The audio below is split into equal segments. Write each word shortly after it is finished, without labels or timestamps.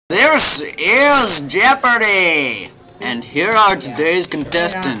This is Jeopardy! And here are today's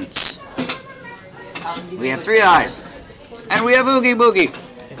contestants. We have Three Eyes, and we have Oogie Boogie,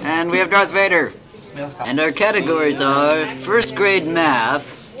 and we have Darth Vader. And our categories are first grade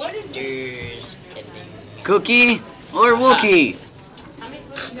math, cookie, or Wookie.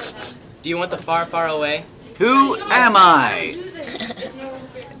 Do you want the far, far away? Who am I?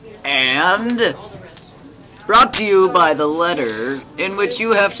 And brought to you by the letter, in which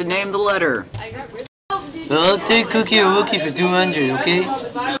you have to name the letter. I'll take Cookie or Wookie for 200, okay?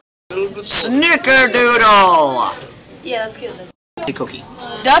 Snickerdoodle! Yeah, that's good. Say Cookie.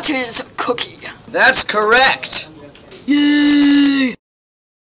 That is Cookie. That's correct! Yay!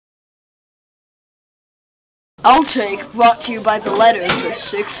 I'll take brought to you by the letter for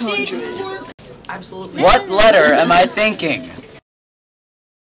 600. Absolutely. What letter am I thinking?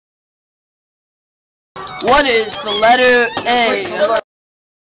 What is the letter A?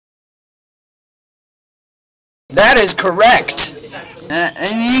 That is correct!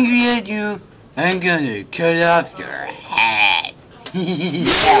 I'm angry at you. I'm gonna cut off your head.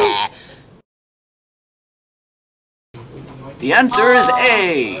 The answer is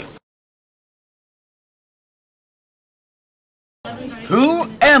A. Who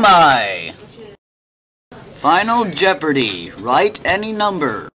am I? Final Jeopardy. Write any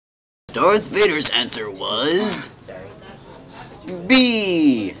number. Darth Vader's answer was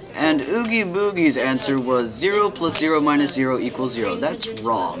B. And Oogie Boogie's answer was 0 plus 0 minus 0 equals 0. That's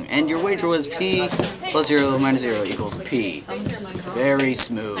wrong. And your wager was P plus 0 minus 0 equals P. Very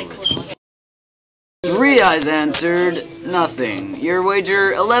smooth. Three Eyes answered nothing. Your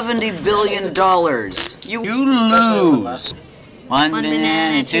wager, $11 billion. You lose. 1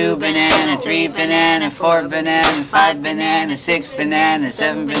 banana, 2 banana, 3 banana, 4 banana, 5 banana, 6 banana,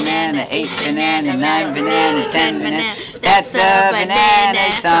 7 banana, 8 banana, 9 banana, 10 banana. That's the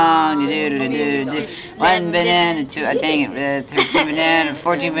banana song. 1 banana, 2, dang it, 13 banana,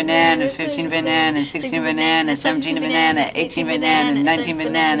 14 banana, 15 banana, 16 banana, 17 banana, 18 banana, 19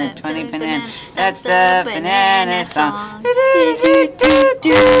 banana, 20 banana. That's the banana song.